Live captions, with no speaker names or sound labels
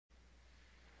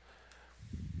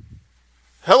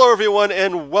Hello, everyone,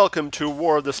 and welcome to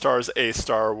War of the Stars, a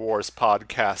Star Wars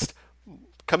podcast.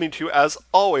 Coming to you, as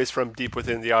always, from deep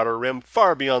within the Outer Rim,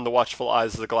 far beyond the watchful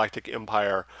eyes of the Galactic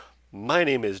Empire. My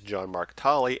name is John Mark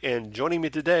Tolley, and joining me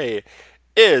today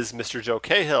is Mr. Joe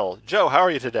Cahill. Joe, how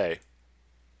are you today?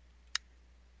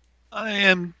 I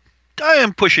am I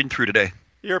am pushing through today.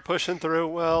 You're pushing through?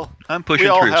 Well, I'm we pushing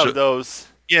all through. have So those.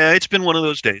 yeah, it's been one of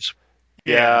those days.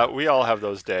 Yeah, Yeah. we all have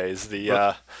those days. The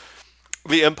But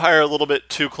the Empire a little bit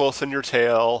too close on your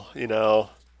tail, The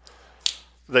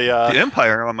the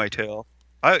Empire on my tail.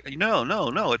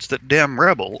 No, it's the damn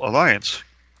Rebel Alliance.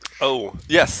 oh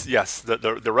yes,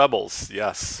 the rebels,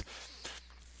 yes.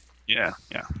 Yeah,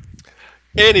 yeah.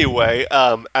 Anyway,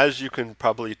 as you can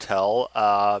probably tell,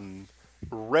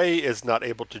 Ray is not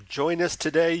able to join us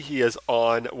today. He is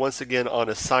once again on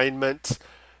assignment,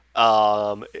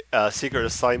 a secret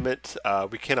assignment.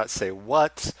 We cannot say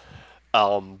what,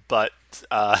 but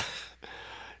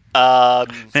um,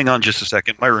 Hang on just a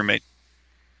second. My roommate.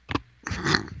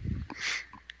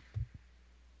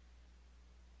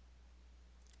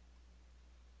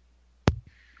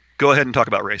 Go ahead and talk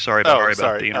about Ray. Sorry oh, about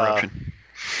sorry, the interruption.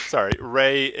 sorry.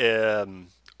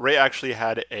 Ray actually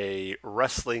had a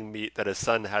wrestling meet that his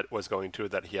son was going to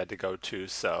that he had to go to,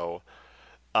 so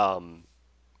um,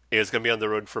 he was going to be on the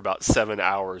road for about 7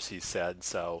 hours. He said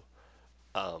so.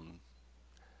 Um,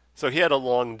 So he had a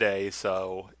long day.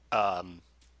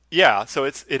 Yeah. So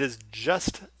it is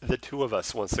just the two of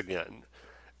us once again.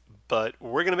 But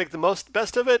we're gonna make the most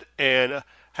best of it and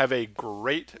have a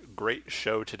great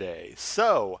show today.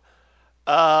 So,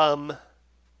 um,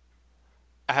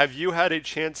 have you had a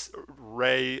chance,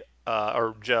 Ray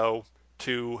or Joe,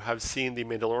 to have seen the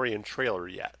Mandalorian trailer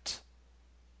yet?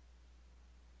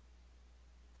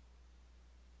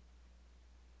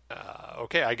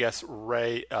 Okay, I guess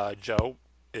Joe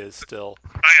is still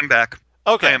I am back.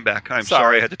 I okay. am back. I'm sorry. I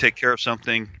Sorry. had to take care of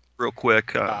something real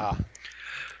quick. Uh,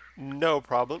 no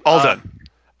problem. All done.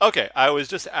 Okay, I was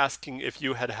just asking if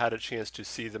you had had a chance to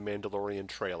see the Mandalorian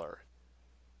trailer.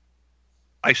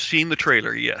 I've seen the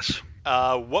trailer. Yes.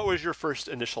 What was your first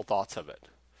initial thoughts of it?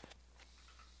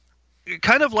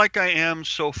 Kind of like I am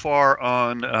so far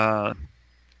on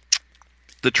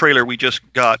the trailer we just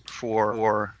got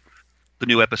for the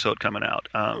new episode coming out.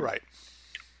 Right.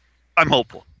 I'm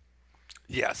hopeful.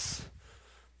 Yes.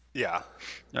 Yeah.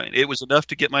 I mean, it was enough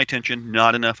to get my attention,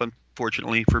 not enough,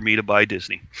 unfortunately, for me to buy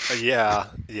Disney. Yeah.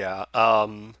 Yeah.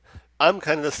 I'm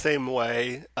kind of the same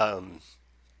way.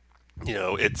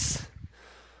 It's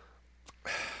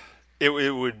it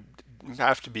would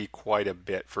have to be quite a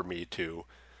bit for me to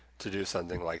do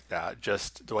something like that.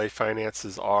 Just the way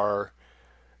finances are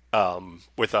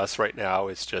with us right now,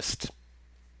 it's just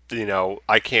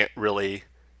I can't really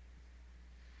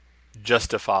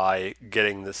justify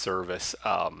getting the service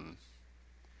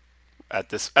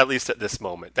at least at this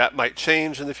moment. That might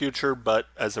change in the future, but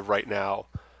as of right now,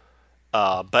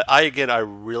 but I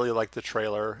really like the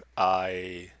trailer.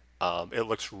 I It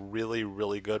looks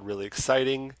really good, really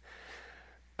exciting.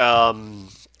 Um,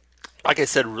 like I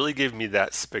said, really gave me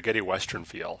that spaghetti western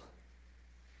feel.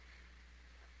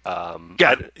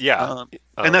 Yeah, Yeah, um,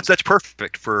 and that's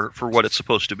perfect for what it's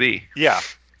supposed to be. yeah,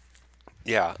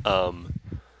 yeah.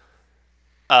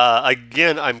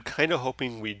 Again, I'm kind of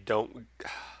hoping we don't.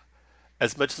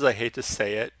 As much as I hate to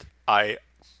say it, I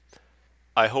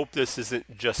hope this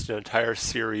isn't just an entire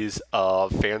series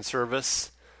of fan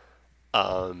service,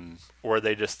 where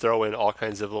they just throw in all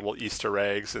kinds of little Easter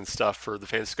eggs and stuff for the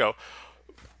fans to go,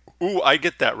 "Ooh, I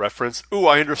get that reference. Ooh,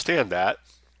 I understand that.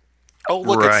 Oh,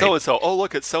 look at so Right. and so. Oh,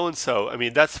 look at so and so." I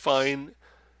mean, that's fine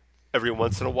every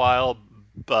once in a while,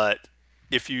 but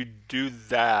if you do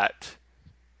that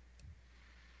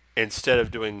instead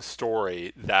of doing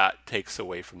story, that takes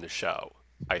away from the show,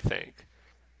 I think.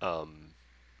 Um,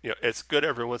 it's good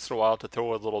every once in a while to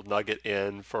throw a little nugget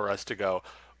in for us to go,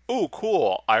 "Ooh,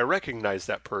 cool! I recognize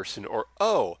that person," or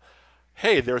 "Oh,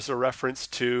 hey, there's a reference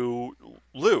to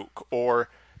Luke," or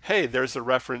 "Hey, there's a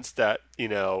reference that,"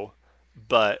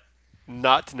 but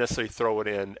not to necessarily throw it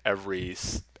in every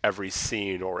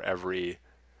scene or every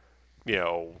you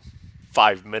know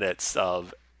 5 minutes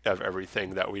of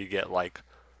everything that we get like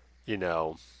you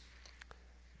know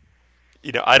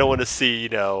I don't want to see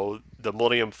the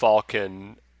Millennium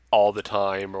Falcon all the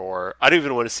time, or I don't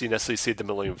even want to necessarily see the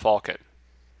Millennium Falcon.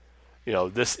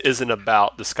 This isn't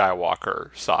about the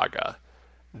Skywalker saga.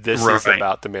 This is Right.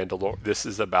 about the Mandalore. This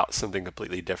is about something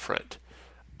completely different.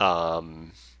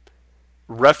 Um,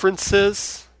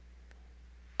 References.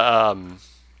 Um,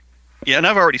 Yeah, and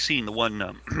I've already seen the one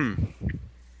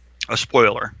a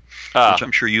spoiler, uh, which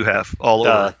I'm sure you have all the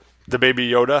over the Baby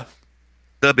Yoda.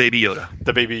 the Baby Yoda.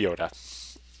 The Baby Yoda.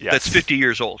 that's Yes. 50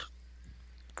 years old.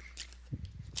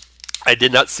 I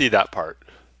did not see that part.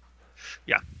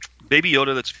 Yeah, Baby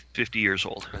Yoda that's 50 years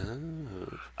old.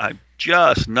 Oh. I'm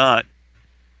just not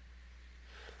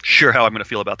sure how I'm going to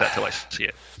feel about that till I see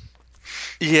it.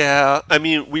 Yeah, I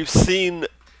mean, we've seen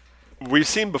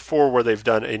before where they've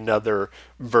done another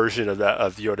version of that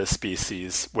of Yoda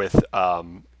species with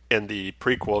in the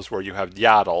prequels where you have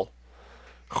Yaddle,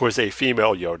 who is a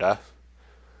female Yoda.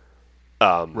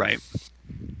 Right.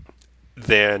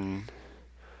 Then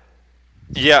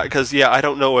yeah, because yeah, I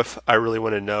don't know if I really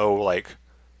want to know like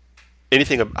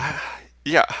anything.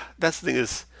 Yeah, that's the thing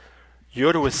is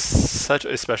Yoda was such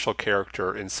a special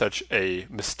character and such a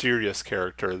mysterious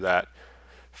character that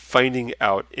finding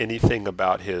out anything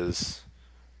about his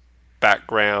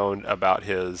background, about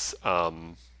his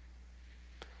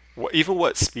even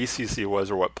what species he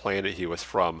was or what planet he was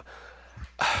from.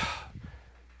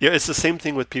 Yeah, it's the same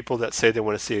thing with people that say they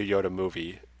want to see a Yoda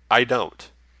movie. I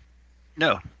don't.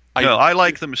 No, I no, I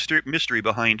like the mystery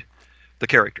behind the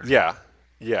character. yeah,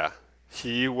 yeah.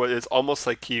 He was. It's almost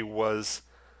like he was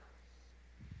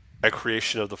a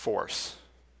creation of the Force.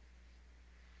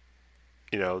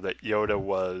 That Yoda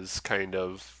was kind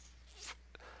of.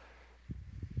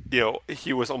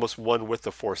 He was almost one with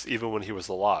the Force even when he was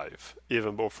alive.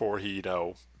 Even before he,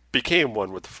 became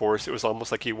one with the Force, it was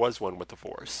almost like he was one with the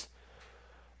Force.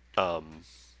 Um,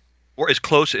 Or as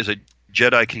close as a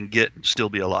Jedi can get and still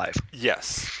be alive.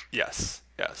 yes, yes,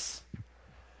 yes.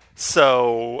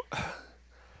 So,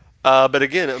 but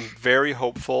again, I'm very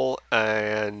hopeful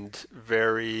and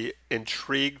very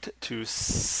intrigued to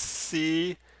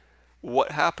see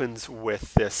what happens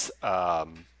with this,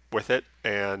 with it,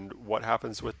 and what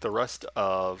happens with the rest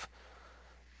of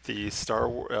the Star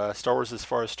Wars as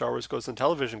far as Star Wars goes in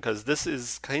television, because this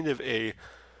is kind of a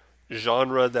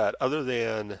genre that, other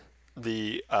than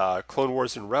the Clone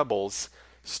Wars and Rebels,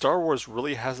 Star Wars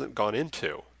really hasn't gone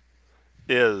into.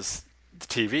 Is the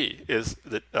TV is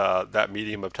that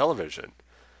medium of television?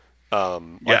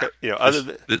 Like Yeah. other This,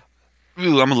 than this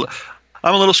ooh, I'm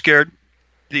a little scared.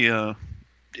 The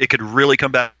it could really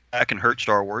come back and hurt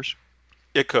Star Wars.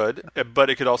 it could, but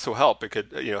it could also help. It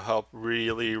could help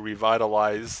really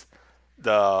revitalize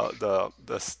the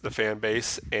fan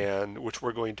base, and which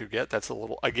we're going to get. That's a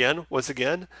little again, once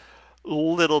again,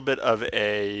 little bit of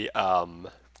a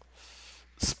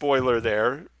spoiler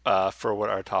there for what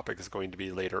our topic is going to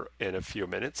be later in a few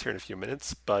minutes. Here in a few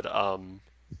minutes, but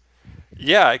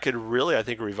yeah, it could really, I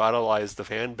think, revitalize the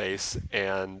fan base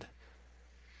and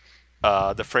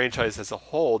the franchise as a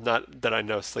whole. Not that I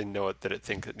necessarily know it that it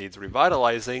thinks it needs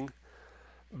revitalizing,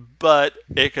 but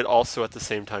it could also at the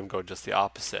same time go just the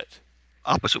opposite.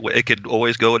 Opposite way, it could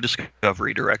always go a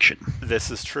Discovery direction. This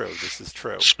is true. This is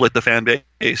true. Split the fan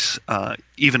base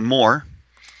even more,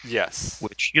 Yes.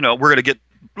 which we're gonna get.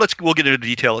 We'll get into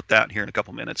detail at that here in a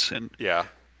couple minutes Yeah.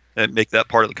 and make that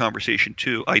part of the conversation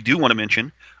too. I do want to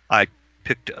mention I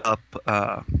picked up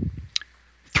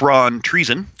Thrawn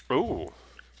Treason, Ooh.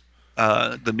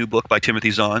 the new book by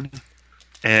Timothy Zahn,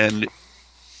 and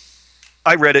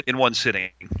I read it in one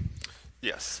sitting.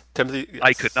 Yes. Timothy. Yes.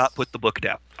 I could not put the book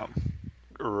down.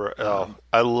 Oh,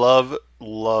 I love.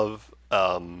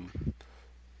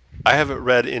 I haven't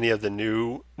read any of the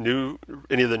new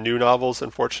novels,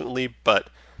 unfortunately, but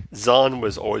Zahn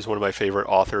was always one of my favorite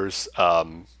authors.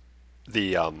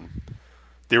 The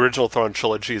the original Thrawn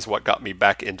trilogy is what got me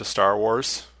back into Star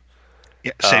Wars.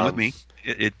 Yeah, same with me.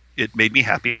 It made me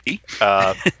happy.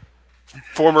 Uh,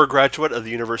 Former graduate of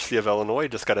the University of Illinois,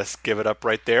 just got to give it up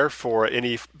right there for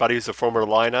anybody who's a former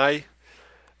Illini.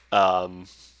 Um,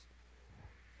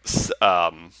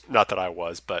 not that I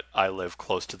was, but I live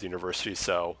close to the university,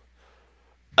 so.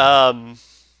 Um,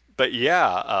 but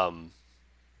yeah,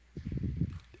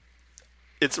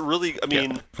 it's really. I Yeah,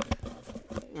 mean,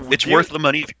 it's worth the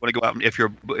money if you want to go out and if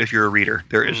you're a reader.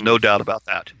 There is no doubt about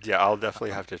that. Yeah, I'll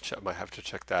definitely have to might have to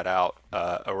check that out,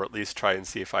 or at least try and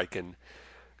see if I can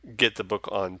get the book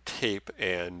on tape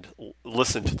and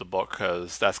listen to the book,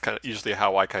 because that's kind of usually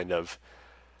how I kind of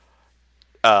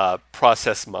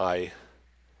process my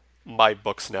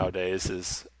books nowadays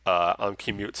is on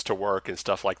commutes to work and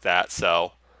stuff like that.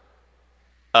 So,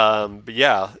 but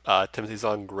yeah, Timothy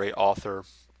Zahn, great author.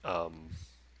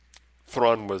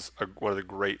 Thrawn was one of the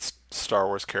great Star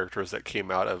Wars characters that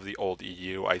came out of the old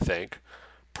EU. I think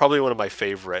probably one of my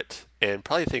favorite, and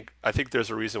I think there's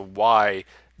a reason why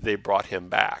they brought him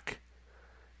back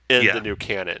in the Yeah, new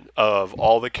canon. Of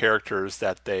all the characters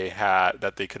that they had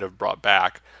that they could have brought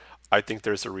back, I think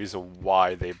there's a reason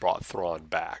why they brought Thrawn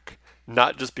back.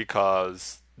 Not just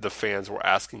because the fans were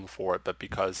asking for it, but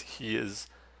because he is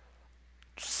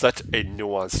such a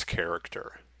nuanced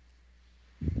character.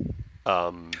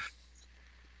 Um,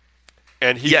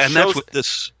 and he Yeah, and that's shows what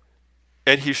this.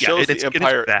 and he Yeah, shows the it is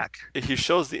Empire. back. He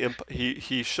shows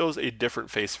a different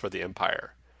face for the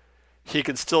Empire. He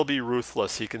can still be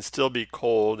ruthless. He can still be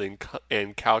cold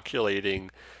and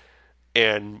calculating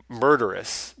and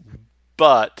murderous,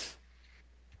 but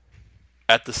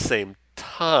at the same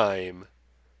time,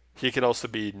 he can also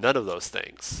be none of those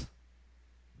things.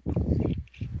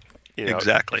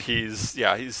 Exactly. He's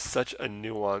such a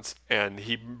nuance, and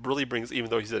he really brings, even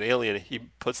though he's an alien, he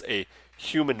puts a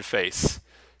human face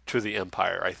to the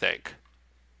Empire, I think.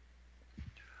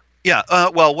 Yeah.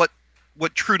 Well, what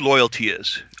true loyalty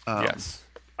is, Yes.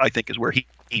 I think, is where he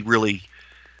really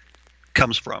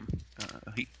comes from.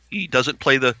 He doesn't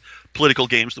play the political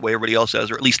games the way everybody else does,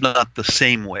 or at least not the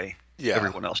same way Yeah.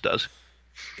 everyone else does.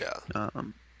 Yeah.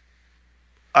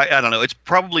 I don't know. It's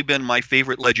probably been my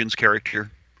favorite Legends character,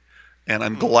 and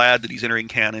I'm glad that he's entering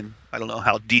canon. I don't know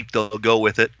how deep they'll go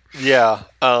with it. Yeah.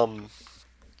 And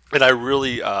I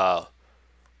really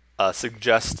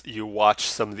suggest you watch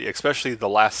some of especially the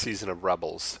last season of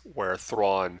Rebels, where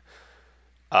Thrawn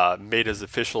made his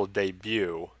official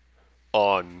debut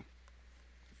on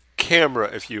camera,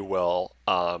 if you will.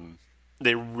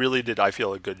 They really did, I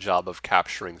feel, a good job of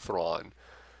capturing Thrawn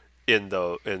in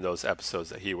those episodes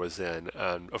that he was in.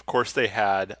 And of course, they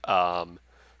had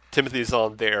Timothy's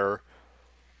on there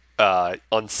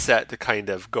on set to kind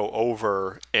of go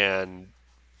over and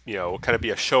kind of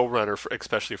be a showrunner,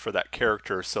 especially for that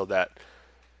character, so that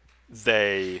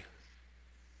they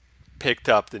picked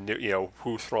up the new,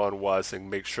 who Thrawn was and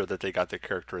make sure that they got the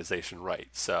characterization right.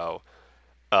 So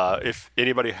if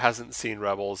anybody hasn't seen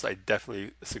Rebels, I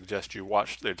definitely suggest you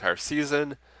watch the entire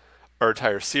season or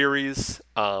entire series.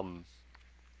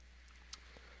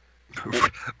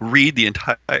 Read the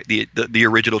entire the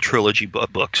original trilogy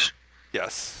books.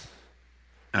 Yes.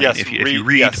 I mean, Yes. if you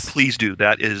read, yes. please do.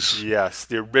 That is Yes.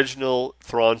 The original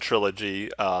Thrawn trilogy,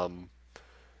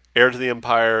 Heir to the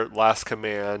Empire, Last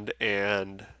Command,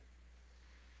 and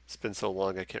it's been so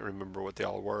long I can't remember what they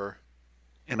all were.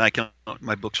 and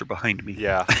my books are behind me.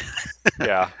 Yeah.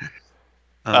 Yeah.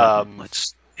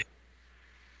 Let's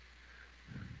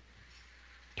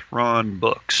Thrawn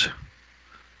books.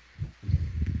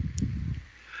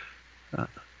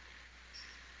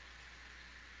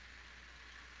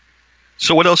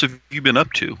 So what else have you been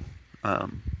up to?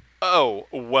 Oh,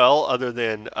 well, other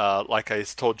than like I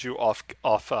told you off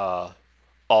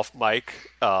mic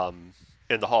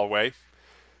in the hallway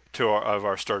of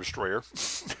our Star Destroyer.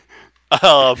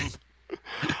 um,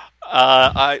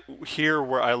 I here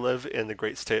where I live in the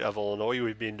great state of Illinois,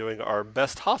 we've been doing our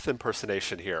best Hoth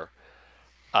impersonation here.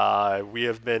 We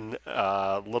have been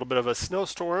a little bit of a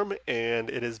snowstorm, and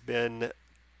it has been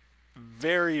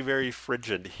very, very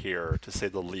frigid here, to say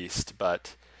the least.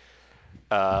 But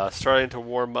starting to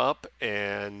warm up,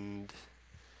 and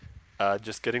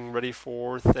just getting ready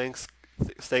for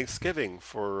Thanksgiving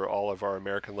for all of our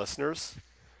American listeners.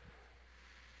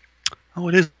 Oh,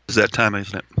 it is that time,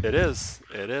 isn't it? It is.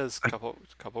 It is.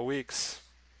 Couple weeks.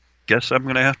 Guess I'm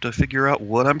going to have to figure out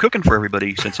what I'm cooking for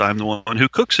everybody, since I'm the one who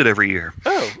cooks it every year.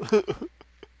 Oh.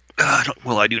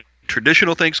 Will I do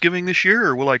traditional Thanksgiving this year,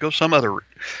 or will I go some other route?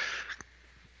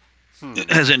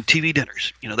 As in TV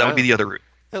dinners. That would be the other route.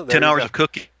 Oh, 10 hours of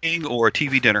cooking or a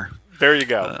TV dinner. There you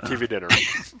go. TV dinner.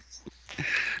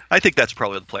 I think that's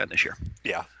probably the plan this year.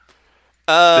 Yeah.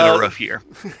 It's been a rough year.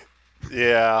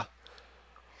 Yeah.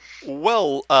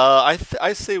 Well, I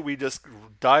say we just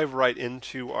dive right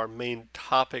into our main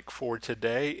topic for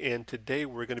today, and today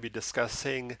we're going to be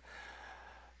discussing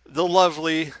the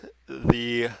lovely,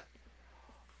 the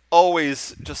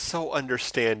always just so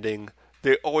understanding,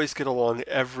 they always get along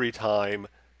every time,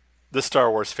 the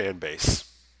Star Wars fan base.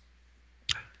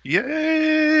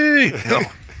 Yay!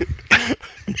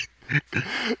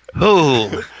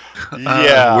 Oh.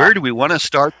 Yeah. Where do we want to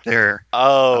start there?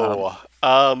 Oh.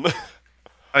 I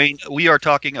mean, we are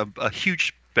talking a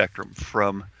huge spectrum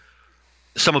from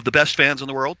some of the best fans in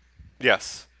the world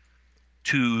Yes.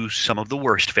 to some of the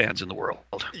worst fans in the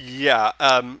world. Yeah.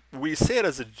 We say it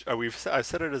as I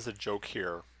said it as a joke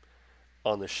here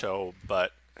on the show,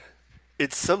 but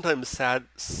it's sometimes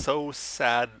so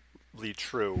sadly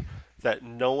true that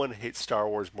no one hates Star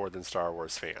Wars more than Star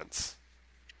Wars fans.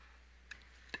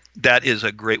 That is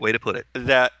a great way to put it.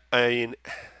 That, I mean,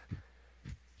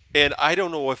 and I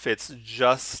don't know if it's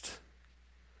just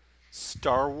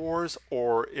Star Wars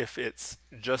or if it's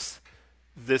just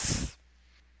this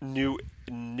new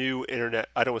internet.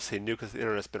 I don't want to say new because the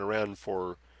internet's been around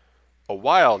for a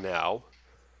while now,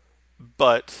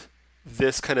 but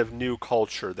this kind of new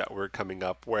culture that we're coming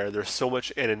up where there's so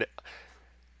much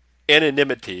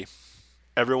anonymity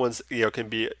everyone's can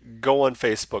be go on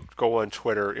Facebook, go on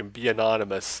Twitter, and be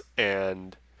anonymous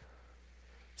and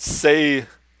say.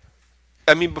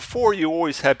 I mean, before you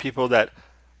always had people that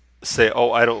say,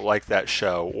 "Oh, I don't like that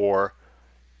show," or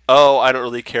 "Oh, I don't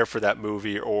really care for that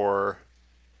movie," or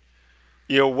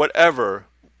whatever.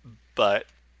 But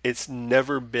it's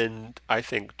never been, I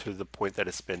think, to the point that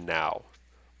it's been now,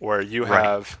 where you Right.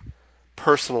 have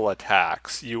personal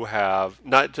attacks. You have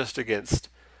not just against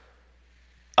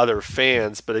other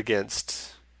fans, but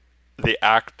against the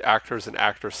actors and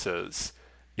actresses.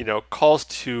 Calls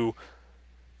to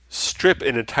strip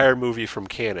an entire movie from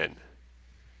canon.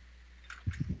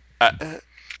 Uh,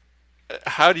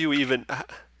 how do you even?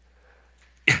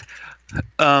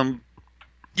 Um,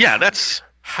 yeah, that's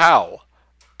How?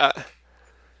 Uh,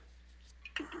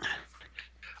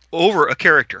 over a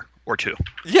character or two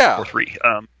yeah. or three.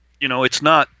 It's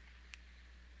not.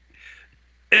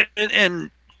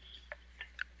 And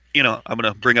I'm going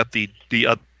to bring up the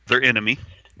other enemy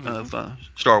Hmm. of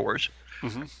Star Wars.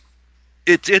 Hmm.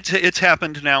 It's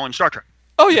happened now in Star Trek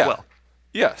Oh as yeah. well,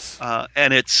 Yes.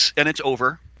 and it's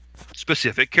over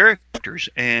specific characters.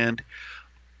 And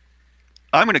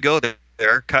I'm going to go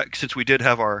there since we did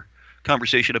have our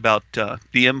conversation about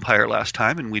the Empire last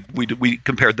time, and we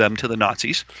compared them to the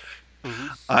Nazis. Hmm.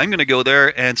 I'm going to go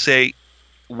there and say,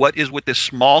 what is with this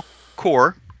small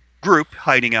core group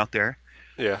hiding out there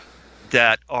Yeah.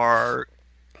 that are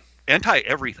anti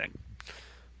everything?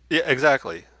 Yeah.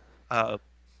 Exactly. Uh,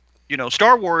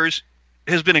 Star Wars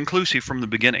has been inclusive from the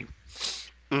beginning.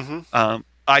 Hmm.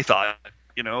 I thought,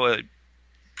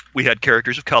 we had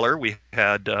characters of color, we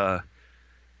had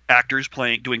actors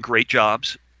doing great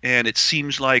jobs, and it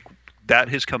seems like that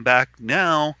has come back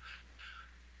now,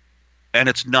 and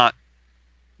it's not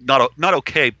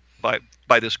okay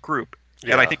by this group.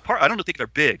 And I Yeah. think I don't think they're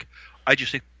big. I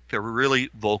just think they're really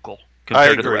vocal I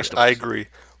compared to the agree. rest of I us. agree.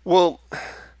 Well,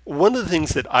 one of the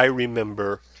things that I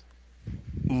remember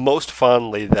most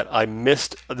fondly that I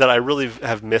really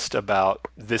have missed about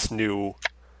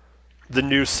the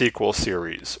new sequel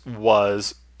series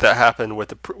was that happened with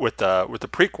the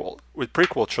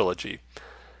prequel trilogy.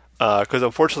 Because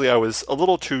unfortunately, I was a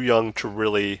little too young to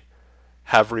really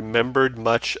have remembered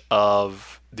much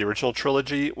of the original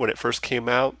trilogy when it first came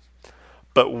out.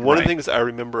 But one of the Right. things I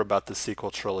remember about the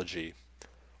sequel trilogy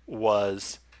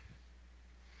was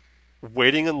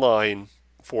waiting in line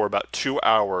for about 2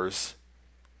 hours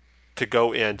to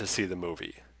go in to see the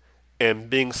movie and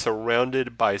being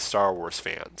surrounded by Star Wars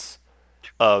fans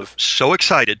of So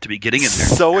excited to be getting in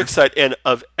so there. excited and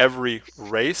of every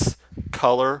race,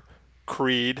 color,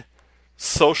 creed,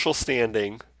 social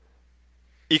standing,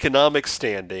 economic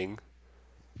standing.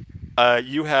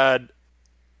 You had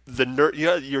you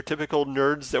had your typical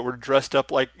nerds that were dressed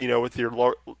up like with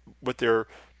their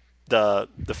the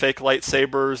fake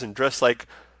lightsabers and dressed like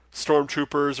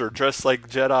stormtroopers or dressed like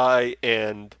Jedi,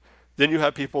 and then you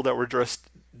have people that were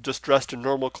dressed in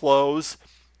normal clothes.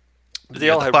 They You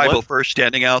all had the had one, 501st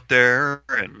standing out there,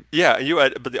 and yeah,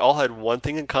 but they all had one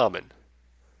thing in common.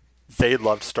 They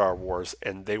loved Star Wars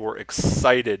and they were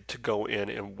excited to go in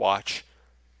and watch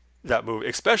that movie,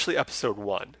 especially Episode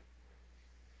One.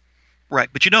 right.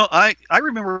 But I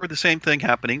remember the same thing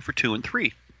happening for 2 and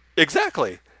 3.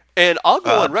 Exactly. And I'll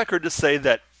go Uh, on record to say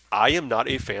that I am not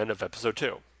a fan of Episode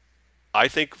Two. I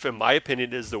think, in my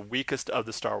opinion, it is the weakest of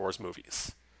the Star Wars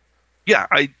movies. yeah,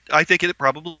 I think it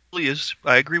probably is.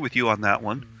 I agree with you on that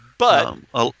one. But Um,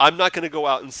 I'm not going to go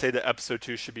out and say that Episode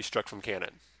Two should be struck from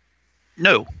canon.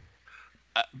 no,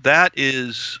 Uh, that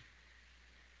is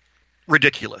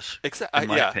ridiculous, in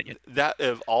my Yeah, opinion. that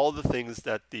of all the things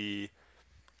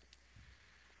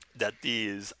that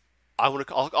these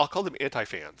I'll call them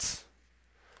anti-fans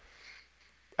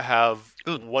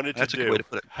Ooh, that's a good way to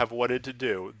put it. have wanted to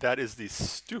do. That is the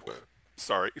stupid.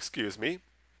 Sorry, excuse me.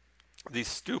 The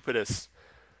stupidest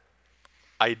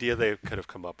idea they could have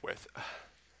come up with.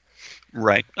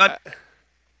 Right. I,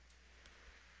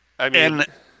 I mean, And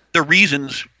the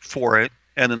reasons for it,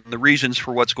 and then the reasons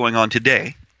for what's going on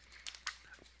today,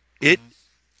 it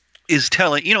is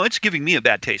telling, it's giving me a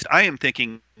bad taste. I am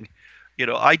thinking,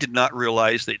 I did not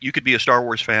realize that you could be a Star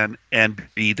Wars fan and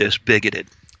be this bigoted.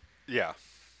 yeah,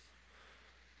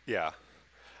 yeah.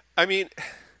 I mean,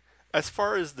 as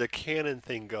far as the canon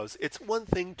thing goes, it's one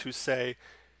thing to say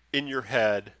in your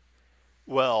head,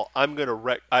 well, I'm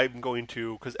going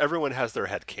to, because everyone has their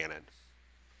head canon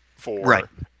Right.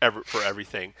 for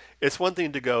everything. It's one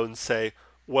thing to go and say,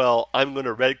 well, I'm going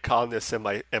to retcon this in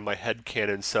my head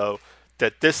canon so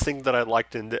that this thing that I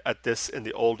liked in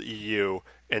the old EU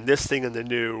and this thing in the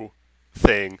new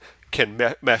thing can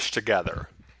mesh together,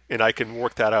 and I can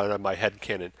work that out in my head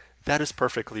canon. That is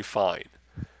perfectly fine.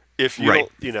 If you Right.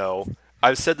 don't,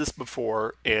 I've said this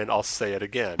before and I'll say it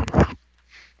again.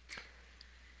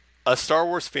 A Star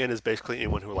Wars fan is basically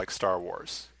anyone who likes Star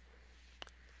Wars.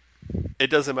 It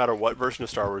doesn't matter what version of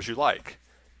Star Wars you like.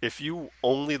 If you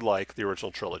only like the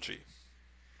original trilogy,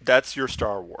 that's your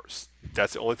Star Wars.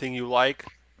 That's the only thing you like.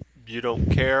 You don't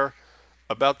care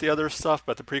about the other stuff,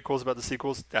 about the prequels, about the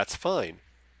sequels. That's fine.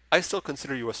 I still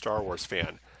consider you a Star Wars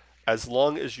fan, as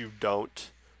long as you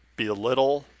don't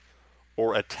belittle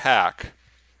or attack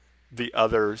the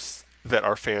others that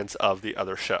are fans of the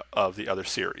other show of the other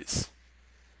series.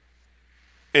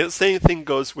 And the same thing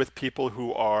goes with people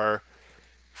who are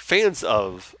fans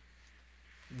of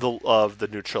the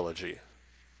new trilogy.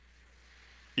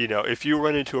 If you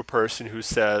run into a person who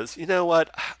says, "You know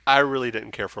what? I really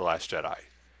didn't care for Last Jedi.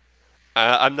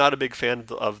 I'm not a big fan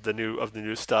of the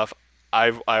new stuff.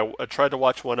 I tried to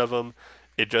watch one of them.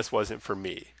 It just wasn't for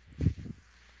me."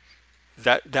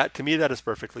 That to me that is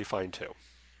perfectly fine too.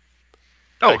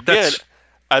 Oh, Again, that's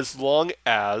as long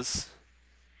as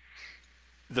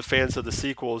the fans of the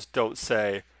sequels don't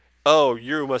say, "Oh,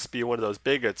 you must be one of those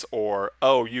bigots," or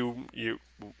 "Oh, you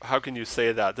how can you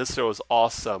say that? This show is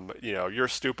awesome. You're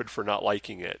stupid for not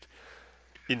liking it."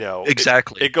 It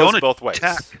exactly. it goes both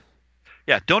ways.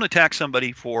 Don't attack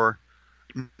somebody for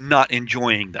not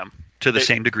enjoying them to the It,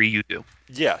 same degree you do.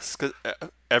 yes, because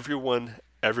everyone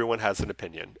has an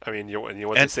opinion. I mean,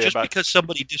 what they And say just about because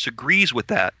somebody disagrees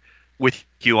with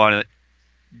you on it,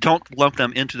 don't lump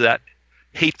them into that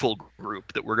hateful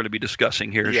group that we're going to be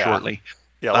discussing here yeah shortly.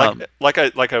 yeah Um, like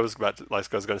I was going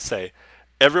to say,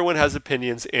 everyone has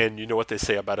opinions, and you know what they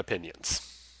say about opinions.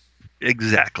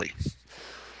 exactly.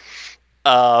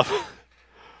 Uh,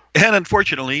 And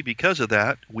unfortunately, because of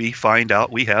that, we find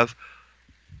out we have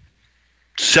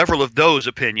several of those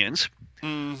opinions.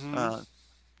 hmm Uh,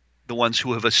 the ones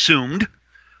who have assumed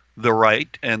the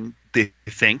right and they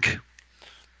think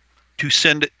to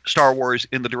send Star Wars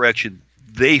in the direction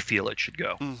they feel it should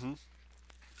go. hmm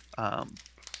Um,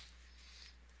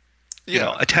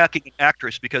 Yeah, attacking an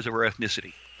actress because of her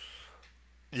ethnicity.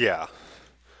 yeah.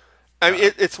 I mean, Uh,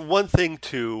 it's one thing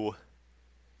to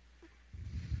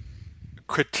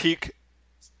critique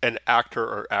an actor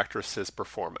or actress's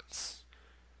performance,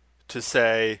 to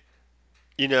say,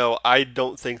 I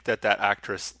don't think that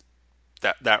actress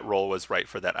that role was right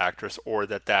for that actress, or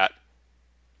that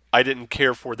I didn't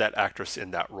care for that actress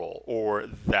in that role, or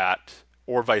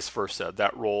vice versa,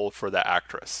 that role for that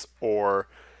actress, or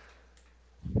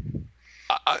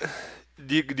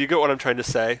do you get what I'm trying to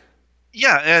say?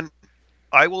 yeah, and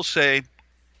I will say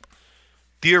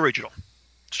the original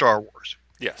Star Wars,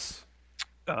 Yes.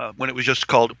 when it was just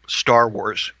called Star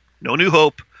Wars, no New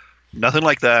Hope, nothing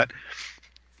like that,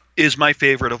 is my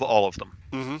favorite of all of them.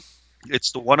 hmm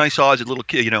It's the one I saw as a little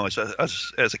kid,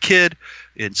 as a kid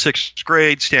in sixth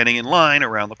grade, standing in line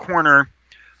around the corner,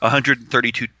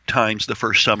 132 times the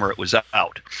first summer it was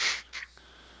out.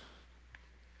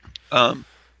 Um,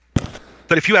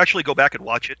 but if you actually go back and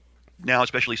watch it now,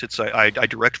 especially since I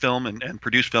direct film and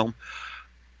produce film,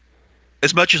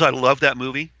 as much as I love that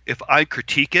movie, if I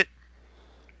critique it,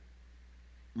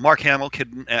 Mark Hamill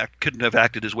couldn't have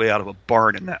acted his way out of a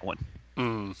barn in that one.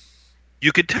 Mm.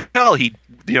 You could tell it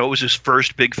was his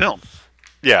first big film.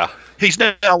 Yeah. He's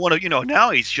now now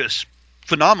he's just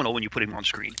phenomenal when you put him on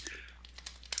screen.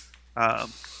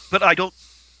 But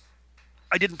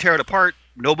I didn't tear it apart.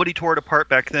 Nobody tore it apart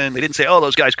back then. They didn't say, "Oh,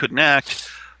 those guys couldn't act."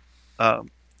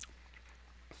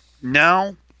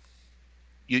 Now,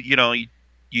 you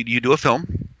do a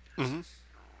film, hmm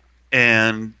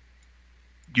and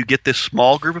you get this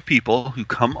small group of people who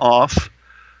come off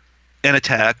and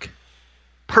attack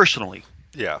personally,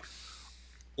 Yeah.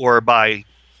 or by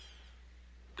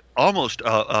almost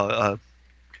a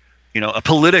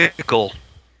political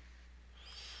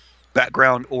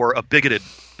background or a bigoted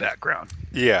background.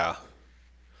 Yeah.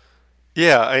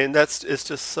 Yeah. I mean, it's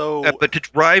just so. But to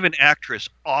drive an actress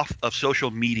off of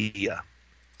social media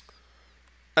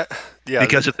Uh, yeah.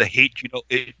 because of the hate,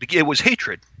 it was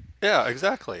hatred. Yeah.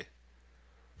 Exactly.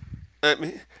 I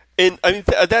mean,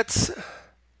 that's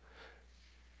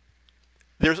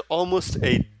there's almost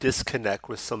a disconnect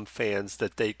with some fans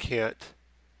that they can't.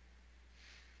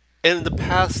 And in the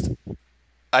past,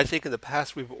 I think in the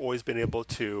past we've always been able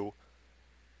to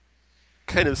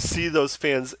kind of see those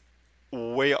fans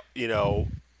way,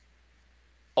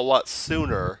 a lot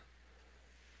sooner,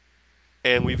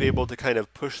 and we've able to kind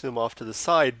of push them off to the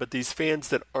side. But these fans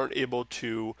that aren't able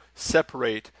to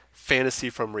separate fantasy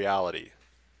from reality,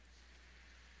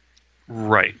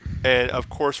 Right. and of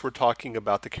course we're talking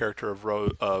about the character of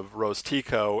Rose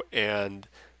Tico and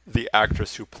the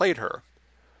actress who played her.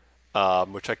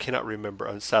 which I cannot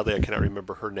remember. Sadly, I cannot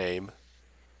remember her name.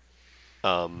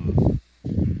 Um,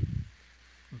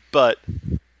 but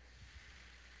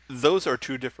those are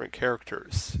two different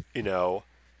characters.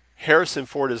 Harrison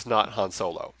Ford is not Han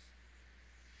Solo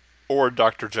or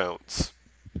Dr. Jones.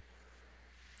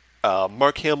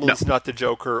 Mark Hamill No. is not the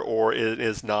Joker, or it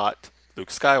is not Luke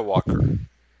Skywalker.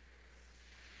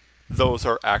 Those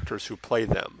are actors who play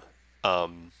them.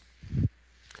 Um,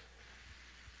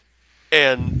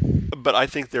 but I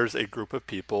think there's a group of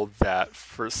people that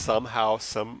for some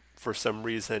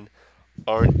reason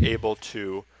aren't able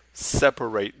to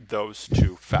separate those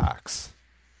two facts.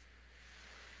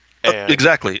 And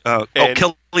Exactly. and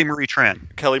Kelly Marie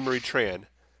Tran. Kelly Marie Tran,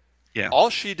 Yeah. all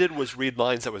she did was read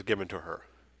lines that was given to her.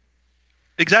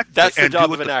 Exactly. That's the And do job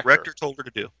what of an the actor. director told her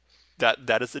to do.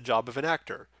 That is the job of an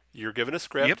actor. You're given a Yep.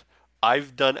 script.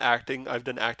 I've done acting. I've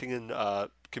done acting in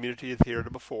community theater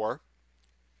before,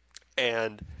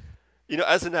 and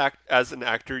as an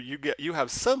actor, you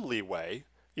have some leeway.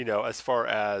 As far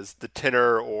as the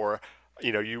tenor, or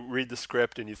you read the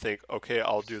script and you think, okay,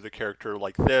 I'll do the character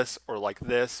like this,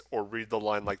 or read the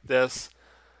line like this.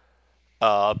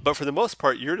 But for the most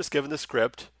part, you're just given the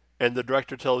script, and the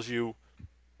director tells you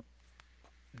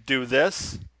do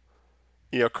this.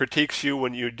 Critiques you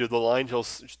when you do the line.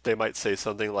 They might say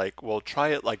something like, "Well, try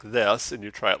it like this," and you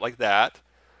try it like that.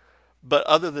 But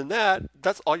other than that,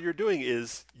 that's all you're doing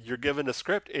is you're given a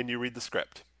script and you read the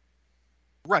script.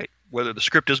 Right. Whether the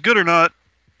script is good or not,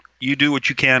 you do what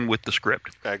you can with the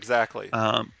script. Exactly.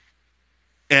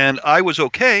 And I was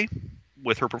okay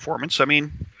with her performance. I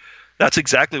mean, that's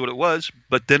exactly what it was.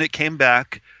 But then it came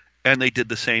back, and they did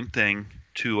the same thing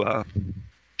to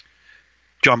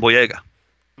John Boyega.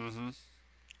 Mm-hmm.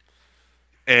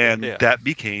 And Yeah. that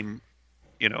became,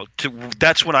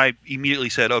 that's when I immediately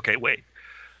said, okay, wait.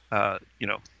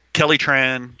 Kelly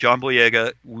Tran, John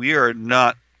Boyega, we are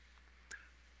not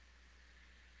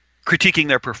critiquing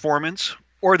their performance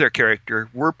or their character.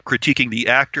 We're critiquing the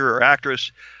actor or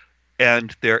actress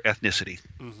and their ethnicity.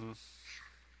 Mm-hmm.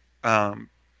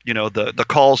 The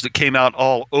calls that came out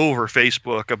all over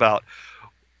Facebook about,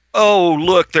 oh,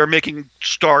 look, they're making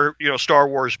Star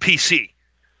Wars PC.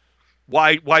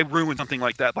 Why ruin something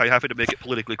like that by having to make it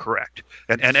politically correct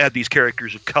and add these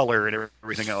characters of color and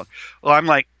everything else? Well, I'm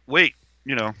like, wait,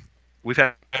 we've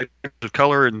had characters of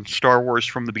color in Star Wars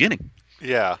from the beginning.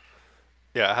 Yeah.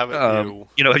 Yeah. Haven't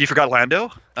you? Have you forgot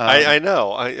Lando? I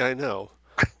know. I know.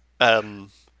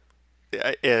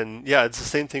 And yeah, it's the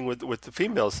same thing with the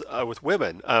females, with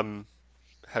women.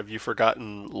 Have you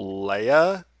forgotten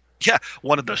Leia? Yeah,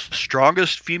 one of the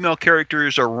strongest female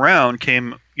characters around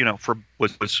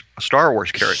was a Star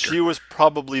Wars character. She was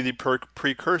probably the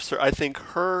precursor. I think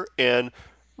her and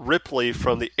Ripley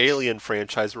from the Alien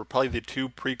franchise were probably the two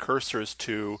precursors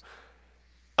to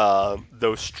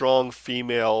those strong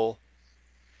female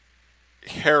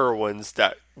heroines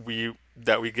that we're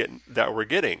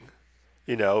getting.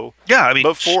 Yeah, I mean,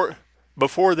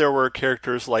 Before there were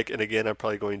characters like, and again, I'm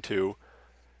probably going to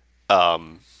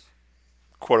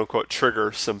quote unquote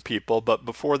trigger some people, but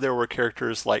before there were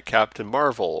characters like Captain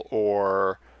Marvel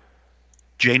or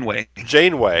Janeway.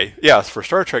 Yes, for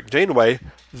Star Trek, Janeway,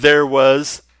 there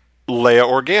was Leia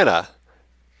Organa.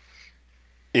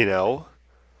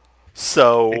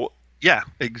 So Yeah,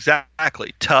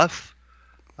 exactly. Tough,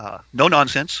 no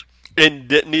nonsense. and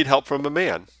didn't need help from a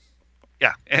man.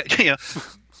 Yeah,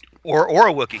 or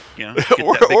a Wookiee. Get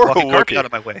Or- that big or a walking carpet Wookiee. out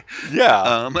of my way. Yeah,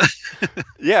 Um,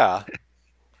 yeah.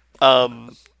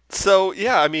 So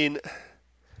yeah, I mean,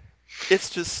 it's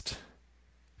just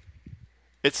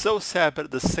it's so sad, but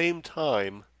at the same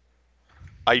time,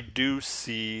 I do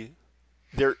see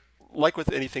there, like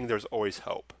with anything, there's always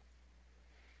hope.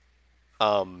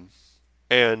 Um,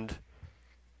 and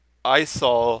I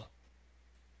saw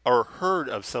or heard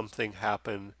of something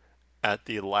happen at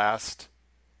the last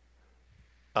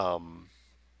um,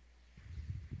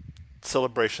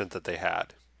 celebration that they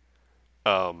had.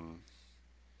 Um,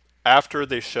 After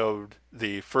they showed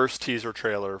the first teaser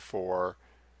trailer for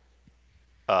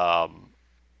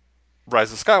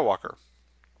Rise of Skywalker,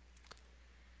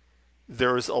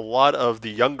 there was a lot of the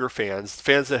younger fans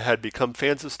that had become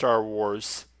fans of Star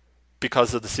Wars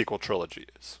because of the sequel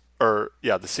trilogies,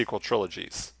 the sequel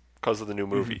trilogies because of the new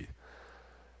movies,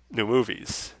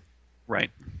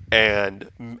 right. and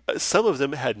some of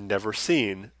them had never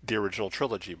seen the original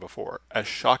trilogy before. As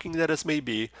shocking that as may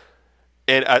be,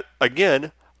 and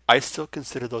again, I still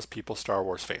consider those people Star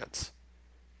Wars fans.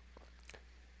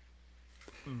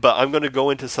 But I'm going to go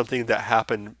into something that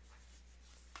happened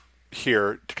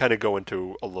here to kind of go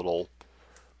into a little.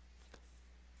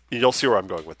 You'll see where I'm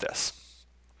going with this.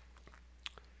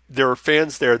 there were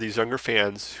fans there, these younger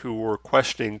fans, who were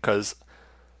questioning because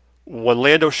when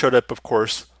Lando showed up, of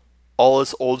course, all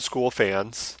us old school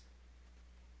fans,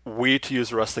 we, to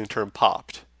use a wrestling term,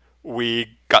 popped.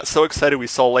 We got so excited we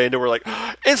saw Lando. We're like,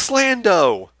 it's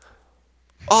Lando!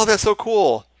 Oh, that's so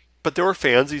cool! But there were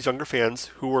fans, these younger fans,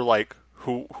 who were like,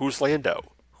 who's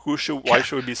Lando? Why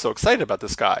should we be so excited about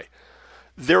this guy?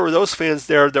 There were those fans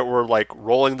there that were like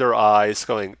rolling their eyes,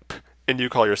 going, and you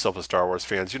call yourself a Star Wars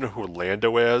fans? You know who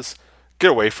Lando is?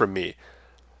 Get away from me!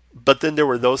 But then there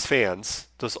were those fans,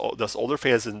 those older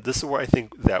fans, and this is where I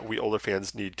think that we older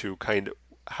fans need to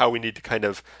how we need to kind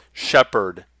of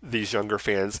shepherd these younger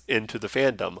fans into the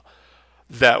fandom,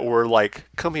 that were like,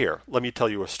 come here, let me tell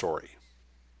you a story.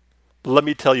 Let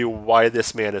me tell you why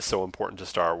this man is so important to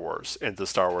Star Wars and the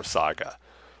Star Wars saga.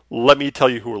 Let me tell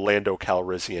you who Lando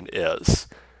Calrissian is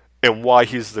and why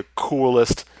he's the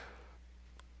coolest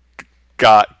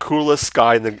guy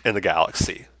in the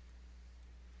galaxy.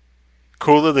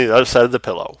 Cooler than the other side of the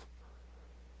pillow.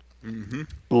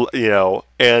 Mm-hmm.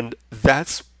 And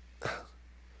that's,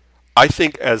 I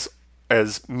think, as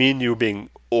me and you being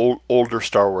older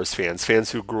Star Wars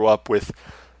fans who grew up with,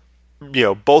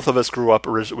 both of us grew up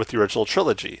with the original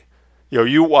trilogy.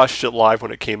 You watched it live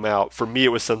when it came out. For me,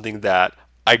 it was something that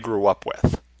I grew up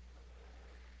with,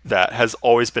 that has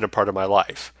always been a part of my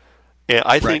life. And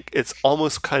I think it's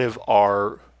almost kind of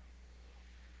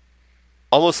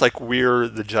almost like we're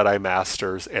the Jedi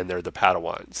Masters and they're the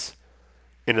Padawans.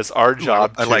 And it's our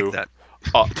job I like that.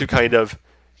 To kind of,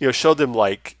 show them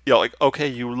like, okay,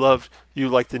 you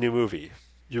like the new movie.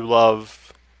 You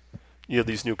love,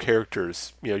 these new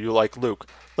characters. You like Luke.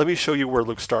 Let me show you where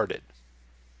Luke started.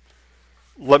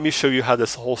 Let me show you how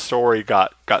this whole story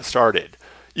got started.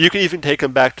 You can even take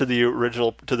them back to the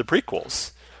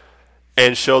prequels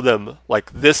and show them,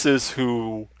 like, this is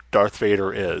who Darth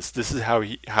Vader is. This is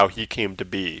how he came to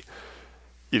be.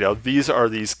 These are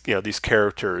these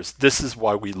characters. This is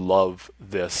why we love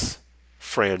this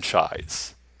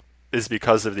franchise, is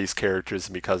because of these characters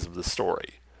and because of the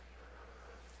story.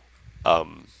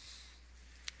 And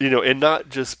not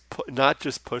just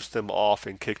push them off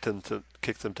and kick them to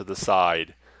the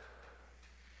side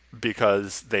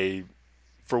because they,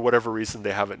 for whatever reason,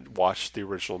 they haven't watched the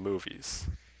original movies.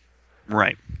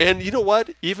 Right. And you know what?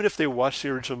 Even if they watch the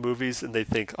original movies and they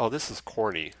think, "Oh, this is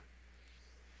corny.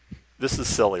 This is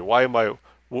silly. Why am I?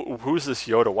 Who's this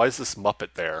Yoda? Why is this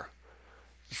Muppet there?"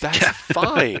 That's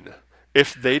fine.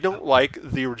 If they don't like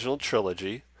the original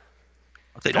trilogy,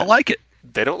 they don't like it.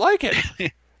 They don't like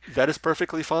it. That is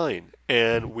perfectly fine,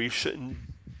 and we shouldn't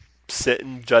sit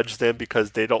and judge them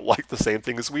because they don't like the same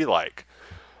thing as we like.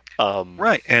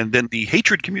 Right, and then the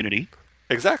hatred community.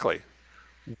 Exactly.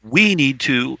 We need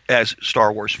to, as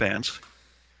Star Wars fans,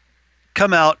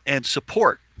 come out and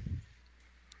support,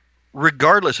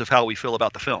 regardless of how we feel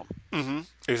about the film. Mm-hmm.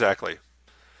 Exactly.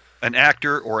 An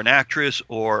actor or an actress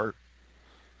or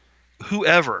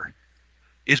whoever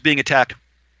is being attacked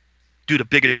due to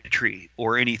bigotry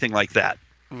or anything like that.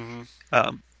 Mm-hmm.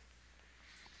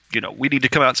 We need to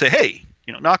come out and say, hey,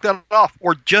 knock that off,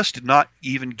 or just not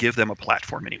even give them a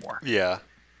platform anymore. Yeah.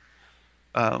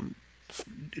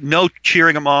 No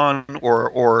cheering them on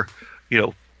or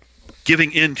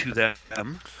giving in to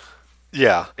them.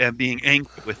 Yeah. And being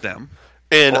angry with them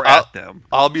and or at them.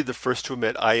 I'll be the first to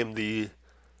admit I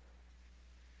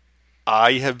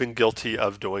have been guilty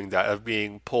of doing that, of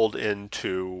being pulled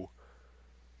into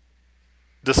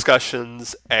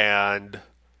discussions and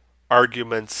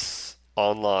arguments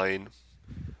online.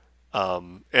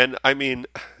 And I mean,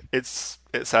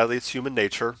 sadly, it's human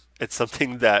nature. It's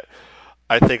something that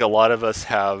I think a lot of us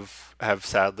have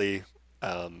sadly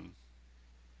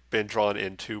been drawn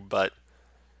into. But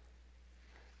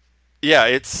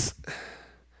yeah,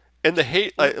 and the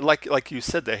hate, like you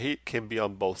said, the hate can be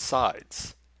on both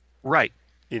sides. Right.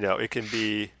 It can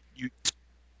be.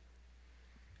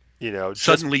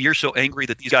 Suddenly you're so angry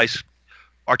that these guys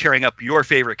are tearing up your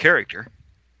favorite character.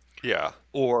 Yeah.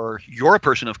 Or you're a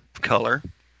person of color,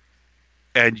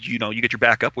 and you get your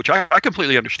back up, which I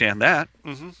completely understand that.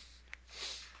 Mm-hmm.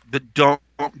 But don't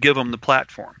give them the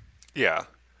platform. Yeah.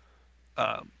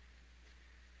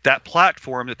 That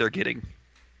platform that they're getting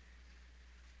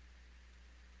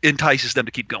entices them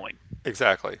to keep going.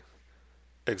 Exactly.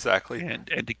 And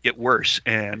to get worse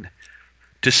and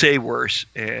to say worse,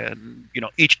 and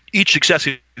each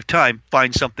successive time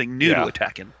find something new to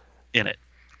attack in it.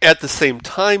 At the same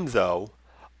time, though,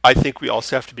 I think we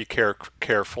also have to be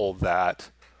careful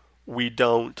that we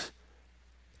don't,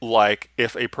 like,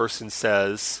 if a person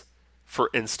says, for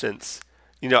instance,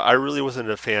 I really wasn't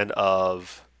a fan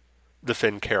of the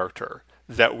Finn character,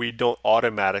 that we don't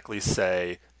automatically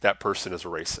say that person is a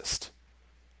racist.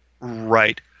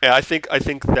 Right. And I think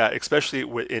that especially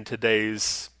in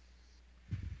today's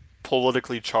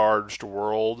politically charged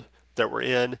world that we're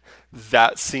in,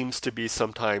 that seems to be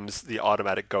sometimes the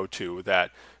automatic go-to.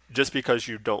 That just because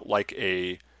you don't like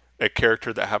a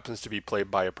character that happens to be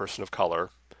played by a person of color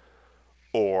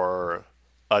or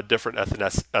a different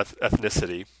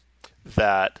ethnicity,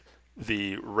 that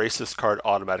the racist card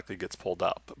automatically gets pulled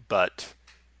up. But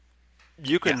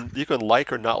Yeah. you can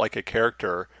like or not like a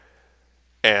character,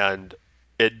 and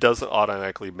it doesn't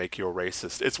automatically make you a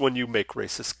racist. It's when you make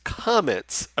racist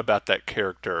comments about that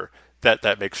character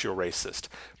that makes you a racist.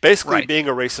 Basically, Right. being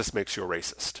a racist makes you a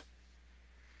racist.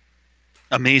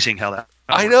 Amazing how that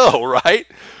I works. know, right?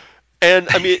 And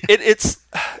I mean, it's,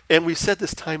 and we've said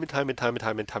this time and time and time and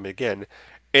time and time again,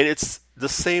 and it's the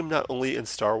same not only in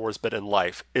Star Wars but in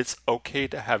life. It's okay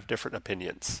to have different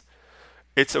opinions.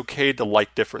 It's okay to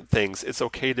like different things. It's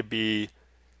okay to be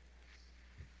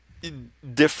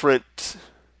different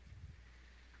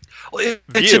Well,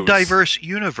 it's a views. diverse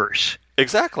universe.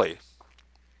 Exactly.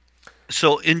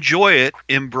 So enjoy it,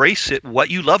 embrace it, what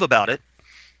you love about it.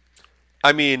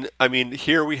 I mean,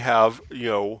 here we have,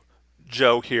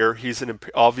 Joe here. He's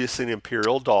obviously an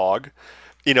imperial dog.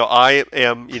 I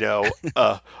am,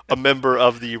 a member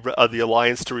of the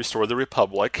Alliance to Restore the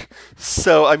Republic.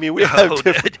 So, I mean, we have No,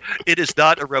 different. it is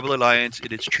not a rebel alliance.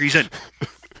 It is treason.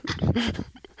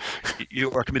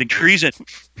 You are committing treason.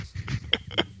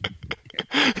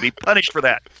 You need to be punished for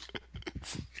that.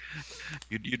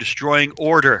 You're destroying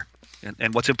order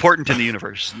and what's important in the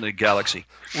universe, in the galaxy.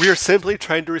 We are simply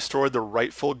trying to restore the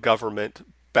rightful government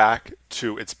back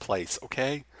to its place.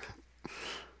 Okay.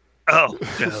 Oh,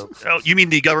 no. Oh, you mean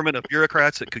the government of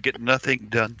bureaucrats that could get nothing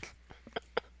done?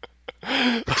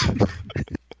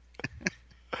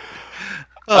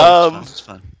 Oh, it's fun. Um. It's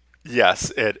fun.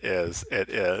 Yes, it is. It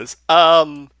is.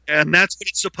 And that's what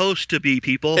it's supposed to be,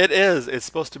 people. It is. It's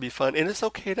supposed to be fun, and it's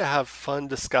okay to have fun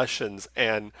discussions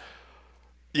and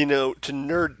to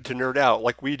nerd out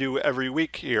like we do every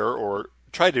week here, or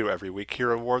try to do every week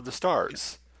here on War of the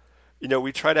Stars.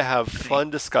 We try to have Right. fun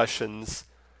discussions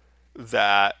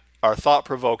that are thought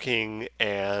provoking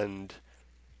and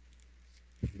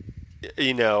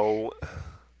you know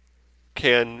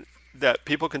can that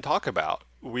people can talk about.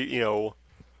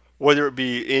 Whether it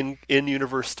be in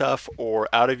universe stuff or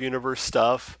out of universe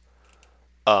stuff,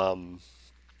 um,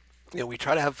 we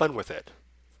try to have fun with it.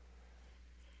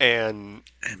 And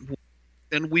And,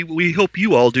 and we hope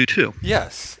you all do too.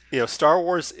 yes, Star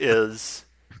Wars is,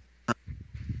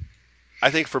 I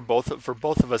think for both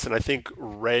of us, and I think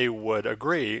Ray would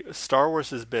agree, Star Wars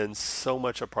has been so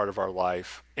much a part of our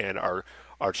life and our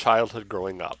childhood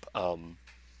growing up.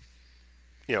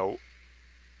 You know,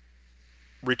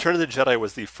 Return of the Jedi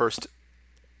was the first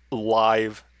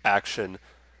live action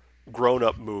grown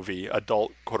up movie,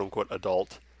 adult, quote unquote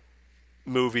adult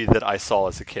movie that I saw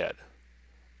as a kid.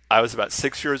 I was about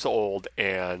 6 years old,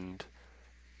 and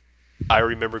I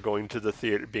remember going to the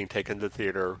theater, being taken to the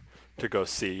theater to go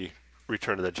see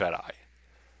Return of the Jedi.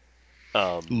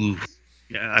 Um, Ooh.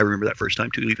 Yeah, I remember that first time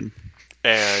too, even.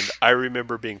 and I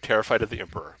remember being terrified of the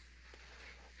Emperor.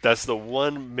 That's the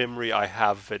one memory I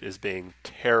have of it, is being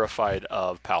terrified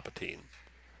of Palpatine.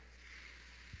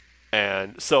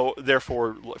 And so,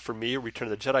 therefore, for me,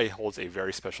 Return of the Jedi holds a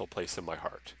very special place in my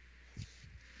heart.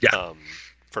 Yeah. Um,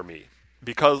 for me,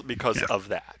 because Yeah. of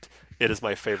that, it is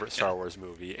my favorite Star Wars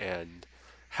movie, and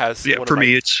has Yeah, one of for my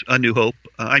me, it's A New Hope.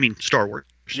 I mean, Star Wars.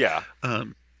 yeah,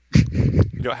 Um,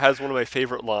 it has one of my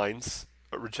favorite lines.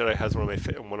 Jedi has one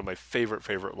of my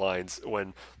favorite lines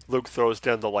when Luke throws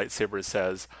down the lightsaber and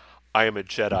says, "I am a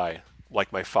Jedi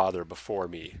like my father before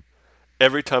me."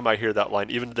 Every time I hear that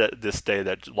line, even this day,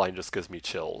 that line just gives me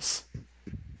chills.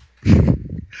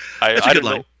 I, that's a I good don't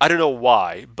line. know I don't know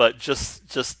why, but just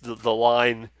the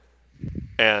line,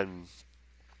 and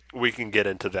we can get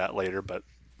into that later. But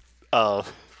uh,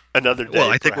 another Well,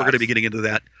 day, I think we're going to perhaps. be getting into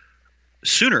that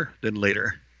sooner than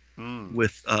later Mm,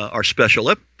 with our special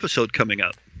episode coming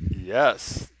up.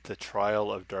 yes, the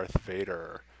trial of Darth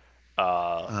Vader.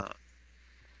 Uh, Uh,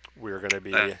 we're going to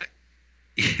uh, be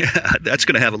yeah, that's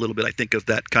going to have a little bit, I think, of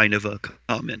that kind of a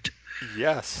comment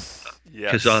yes,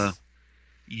 because yes.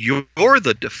 you're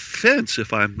the defense,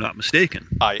 if I'm not mistaken.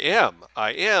 I am.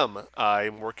 I am.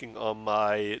 I'm working on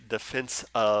my defense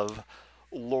of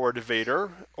Lord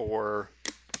Vader, or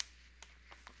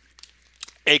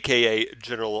AKA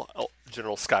General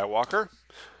Skywalker.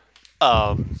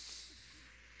 Um,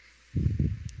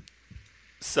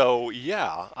 so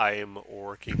yeah, I'm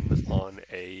working on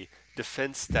a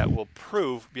defense that will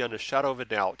prove beyond a shadow of a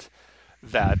doubt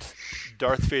that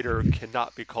Darth Vader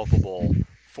cannot be culpable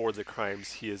for the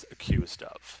crimes he is accused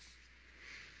of.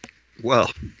 Well,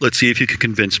 let's see if you can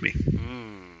convince me.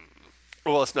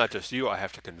 Well, it's not just you I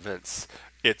have to convince.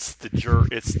 It's the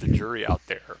jury out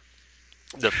there,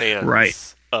 the fans Right.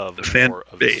 of The fan War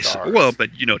of base. Stars. Well, but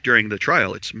during the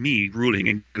trial, it's me ruling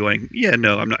and going, yeah,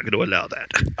 no, I'm not going to allow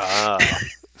that. Ah.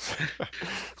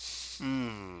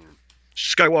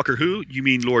 Skywalker who? You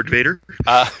mean Lord Vader?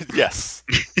 Yes.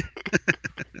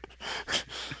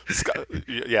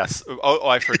 Yes. Oh,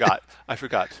 I forgot.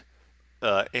 Anakin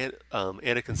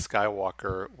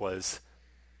Skywalker was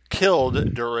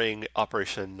killed during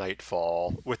Operation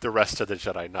Nightfall with the rest of the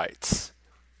Jedi Knights.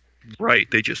 Right.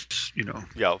 They just,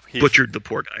 Yeah, he butchered the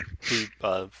poor guy. he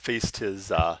faced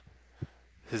his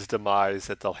demise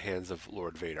at the hands of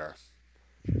Lord Vader.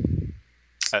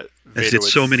 As Vader did would-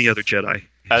 so many other Jedi.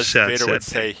 As Sad, Vader sad would day.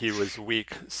 say, he was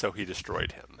weak, so he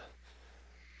destroyed him.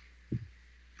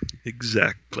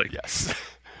 Exactly. Yes.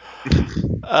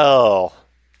 Oh,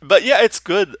 but yeah, it's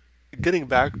good. Getting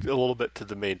back a little bit to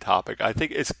the main topic, I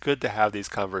think it's good to have these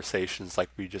conversations like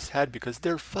we just had because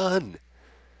they're fun.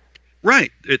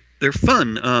 Right. They're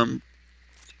fun.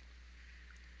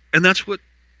 And that's what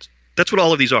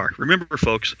all of these are. Remember,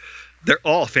 folks, they're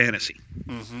all fantasy.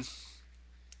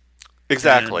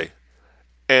 Exactly.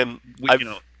 And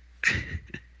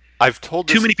I've told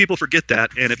this, Too many people forget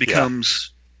that, and it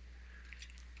becomes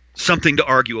something to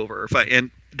argue over.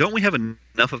 And don't we have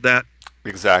enough of that?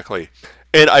 exactly.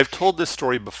 And I've told this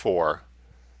story before,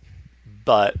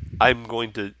 but I'm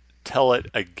going to tell it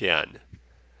again.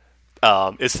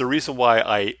 It's the reason why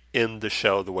I end the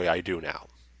show the way I do now.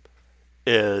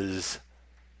 Is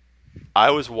I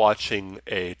was watching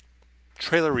a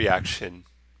trailer reaction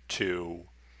to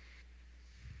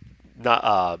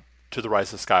The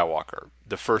Rise of Skywalker,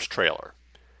 the first trailer,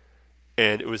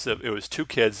 and it was two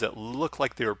kids that looked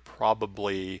like they were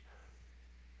probably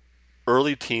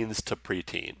early teens to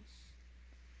preteen,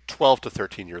 12 to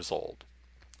 13 years old.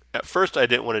 At first, I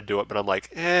didn't want to do it, but I'm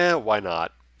like, why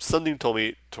not? Something told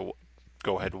me to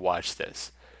go ahead and watch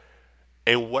this.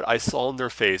 And what I saw in their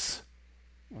face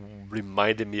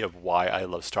reminded me of why I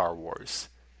love Star Wars.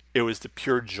 It was the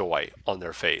pure joy on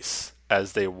their face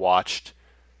as they watched.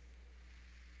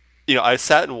 I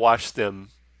sat and watched them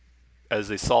as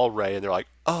they saw Rey, and they're like,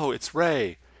 "Oh, it's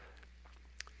Rey."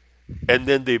 And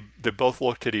then they both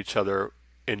looked at each other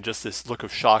in just this look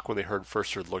of shock when they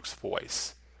first heard Luke's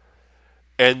voice.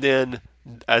 And then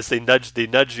as they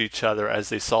nudged each other as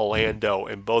they saw Lando,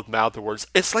 and both mouthed the words,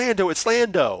 "It's Lando! It's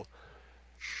Lando!"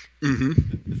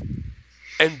 Mm-hmm.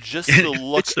 And just the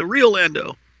look. It's the real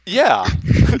Lando. Yeah,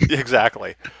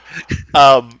 exactly.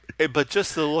 But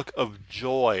just the look of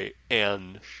joy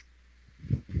and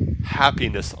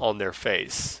happiness on their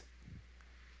face.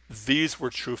 These were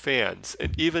true fans.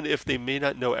 And even if they may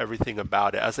not know everything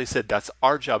about it, as I said, that's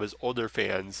our job as older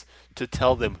fans to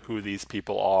tell them who these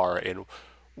people are and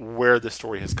where the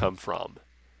story has come from.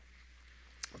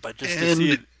 But just to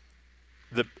see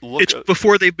the look. It's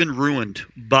before they've been ruined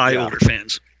by older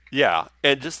fans. Yeah,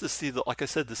 and just to see like I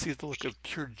said, to see the look of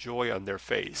pure joy on their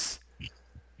face.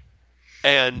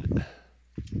 And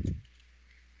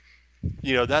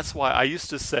that's why I used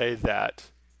to say that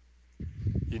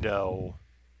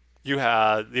you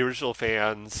had the original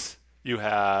fans, you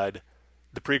had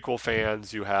the prequel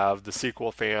fans, you have the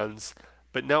sequel fans,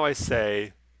 but now I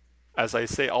say, as I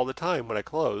say all the time when I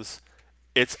close,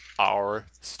 it's our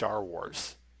Star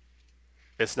Wars.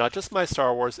 It's not just my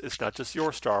Star Wars, it's not just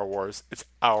your Star Wars, it's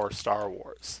our Star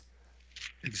Wars.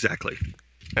 Exactly.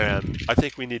 And I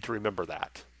think we need to remember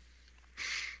that.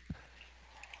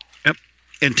 Yep.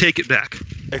 And take it back.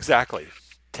 Exactly.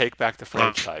 Take back the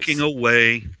franchise. Taking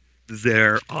away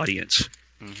their audience.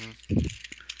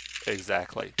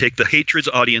 Exactly. Take the hatred's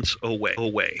audience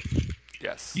away.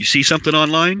 Yes. You see something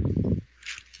online?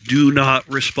 Do not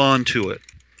respond to it.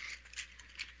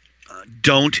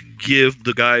 Don't give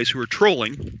the guys who are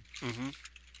trolling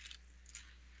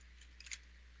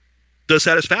the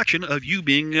satisfaction of you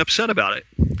being upset about it.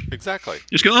 Exactly.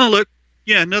 Just go, oh look,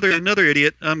 yeah, another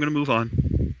idiot. I'm going to move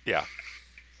on. Yeah.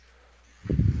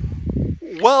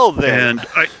 Well then,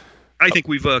 And I think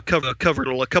we've covered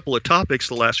a couple of topics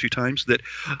the last few times that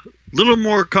a little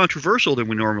more controversial than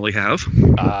we normally have.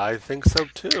 I think so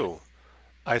too.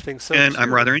 And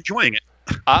I'm rather enjoying it.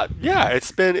 Yeah,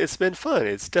 it's been fun.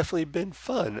 It's definitely been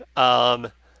fun.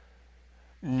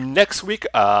 Next week,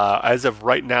 as of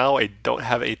right now, I don't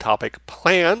have a topic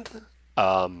planned.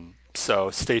 So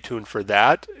stay tuned for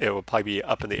that. It will probably be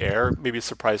up in the air, maybe a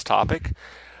surprise topic.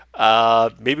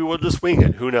 Maybe we'll just wing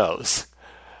it. Who knows?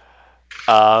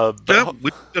 We've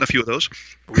done a few of those.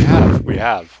 We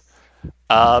have.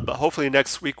 But hopefully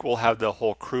next week we'll have the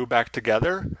whole crew back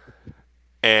together.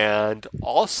 And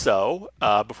also,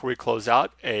 before we close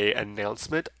out, a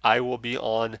announcement. I will be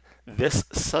on this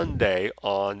Sunday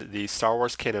on the Star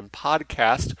Wars Canon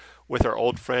podcast with our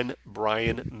old friend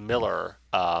Brian Miller.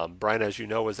 Brian, as you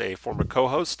know, is a former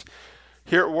co-host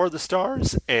here at War of the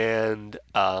Stars, and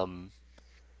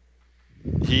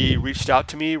he reached out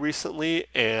to me recently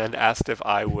and asked if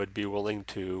I would be willing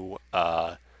to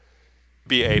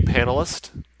be a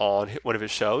panelist on one of his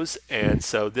shows. And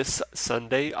so this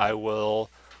Sunday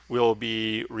we'll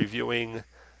be reviewing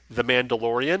The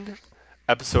Mandalorian,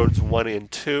 episodes 1 and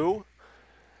 2,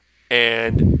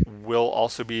 and we'll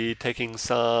also be taking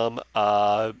some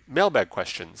mailbag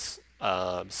questions.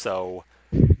 So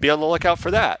be on the lookout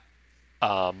for that.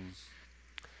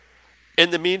 In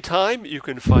the meantime, you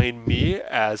can find me,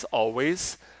 as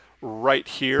always, right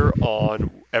here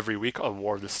on every week on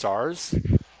War of the Stars.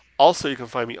 Also, you can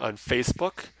find me on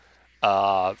Facebook.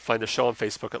 Find the show on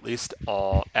Facebook at least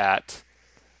at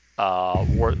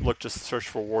just search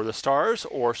for War of the Stars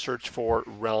or search for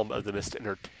Realm of the Mist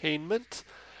Entertainment.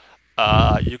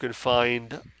 You can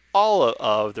find all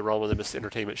of the Realm of the Mist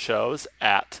Entertainment shows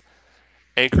at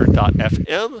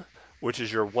Anchor.fm, which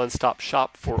is your one-stop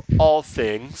shop for all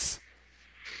things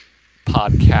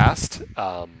podcast.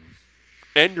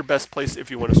 And your best place if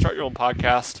you want to start your own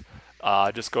podcast,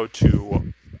 just go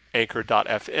to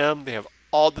Anchor.fm. They have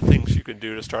all the things you can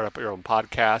do to start up your own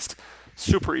podcast.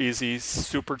 Super easy,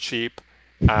 super cheap.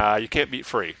 You can't beat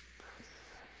free.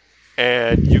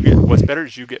 And what's better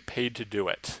is you get paid to do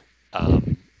it.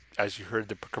 As you heard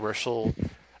the commercial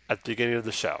at the beginning of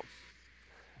the show.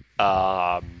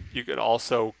 You can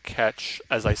also catch,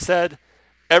 as I said,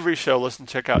 every show.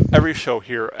 Check out every show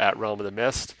here at Realm of the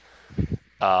Mist.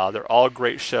 They're all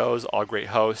great shows, all great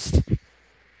hosts.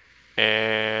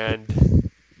 And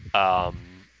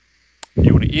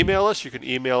you want to email us? You can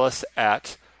email us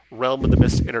at Realm of the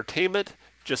Mist Entertainment.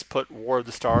 Just put War of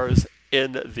the Stars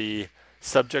in the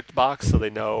subject box so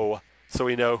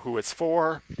we know who it's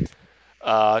for.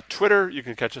 Twitter, you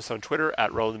can catch us on Twitter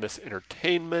at Realm of the Mist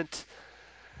Entertainment.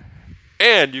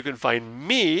 And you can find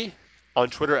me on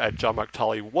Twitter at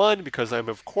JohnMarkTolly1 because I'm,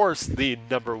 of course, the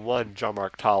number one John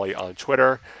Mark Tolley on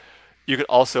Twitter. You can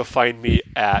also find me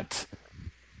on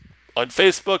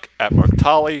Facebook at Mark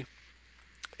Tolley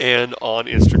and on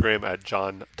Instagram at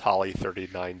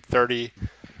JohnTolly3930.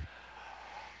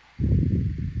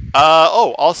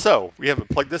 Also, we haven't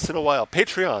plugged this in a while.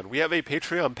 Patreon. We have a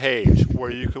Patreon page where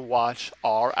you can watch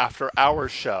our After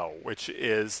Hours show, which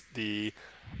is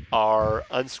our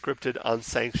unscripted,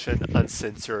 unsanctioned,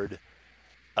 uncensored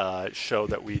show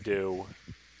that we do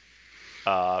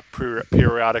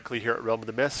periodically here at Realm of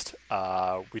the Mist.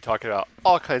 We talk about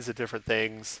all kinds of different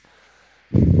things.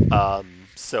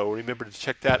 So remember to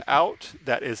check that out.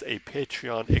 That is a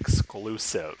Patreon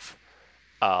exclusive.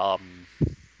 And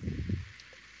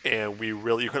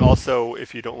you can also,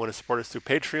 if you don't want to support us through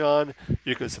Patreon,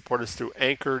 you can support us through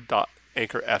Anchor.fm.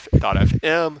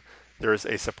 There's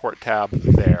a support tab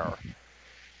there.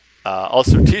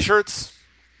 Also, t-shirts.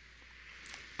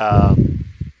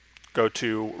 Go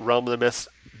to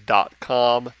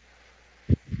realmofthemist.com.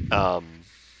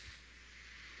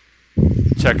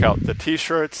 Check out the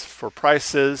t-shirts for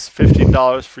prices.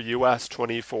 $15 for US,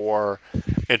 $20 for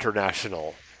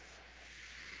international.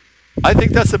 I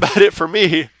think that's about it for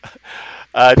me.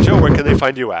 Joe, where can they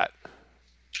find you at?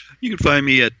 You can find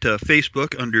me at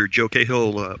Facebook under Joe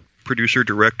Cahill, producer,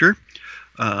 director.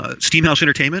 Steamhouse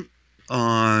Entertainment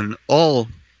on all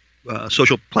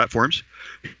social platforms.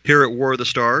 Here at War of the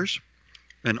Stars.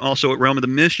 And also at Realm of the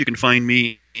Mist, you can find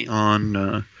me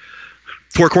on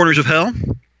Four Corners of Hell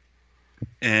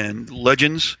and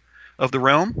Legends of the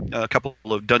Realm, a couple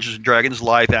of Dungeons & Dragons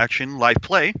live action, live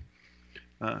play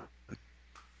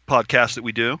podcasts that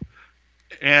we do.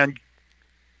 And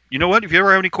you know what? If you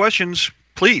ever have any questions,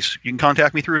 please, you can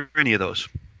contact me through any of those.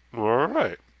 All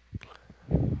right.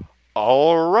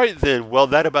 All right, then. Well,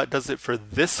 that about does it for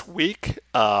this week.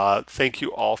 Thank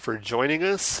you all for joining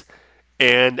us.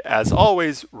 And as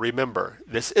always, remember,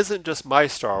 this isn't just my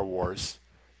Star Wars.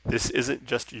 This isn't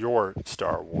just your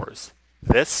Star Wars.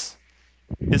 This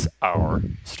is our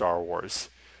Star Wars.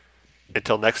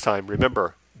 Until next time,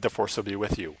 remember, the Force will be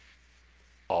with you.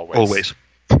 Always. Always.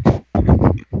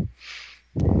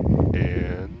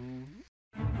 And...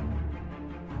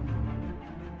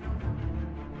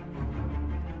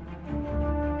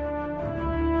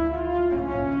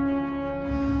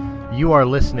 You are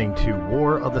listening to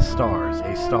War of the Stars,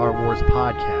 a Star Wars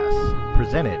podcast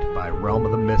presented by Realm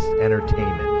of the Mist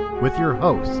Entertainment with your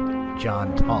host,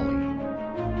 John Tolley.